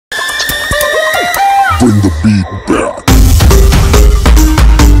Bring the beat back.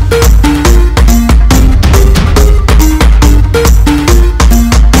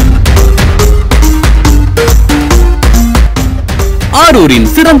 ஆரூரின்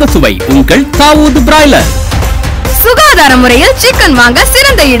சிறந்த சுவை உங்கள் தாவூது பிராய்லர். சுகாதார முறையில் சிக்கன் வாங்க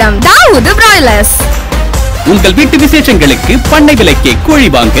சிறந்த இடம் தாவூது பிராய்லர்ஸ். உங்கள் வீட்டு விசேஷங்களுக்கு பண்ணை விலைக்கே கோழி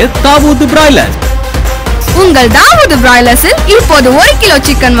வாங்க தாவூது பிராய்லர். உங்கள் தாவூது பிராய்லர்ஸில் இப்போது 1 கிலோ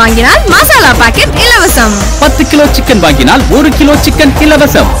சிக்கன் வாங்கினால் மசாலா பாக்கெட் இலவசம். 10 கிலோ சிக்கன் வாங்கினால் 1 கிலோ சிக்கன்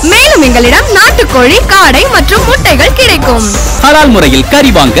இலவசம். மேலும் எங்களிடம் நாட்டுக்கோழி, காடை மற்றும் முட்டைகள் கிடைக்கும். ஹலால் முறையில்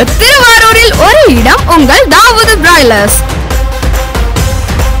கறி வாங்க திருவாரூரில் ஒரு இடம் உங்கள் தாவூது பிராய்லர்ஸ்.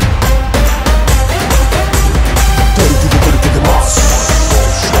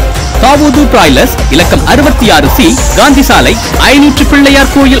 தாவூது பிராய்லர்ஸ் இலக்கம் 66C காந்தி சாலை 500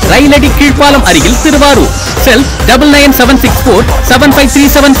 பிள்ளையார் கோயில் ரயிலடி கீழ்ப்பாலம் அருகில் திருவாரூர். செல்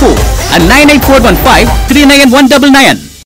 9976475374 and 98415399199.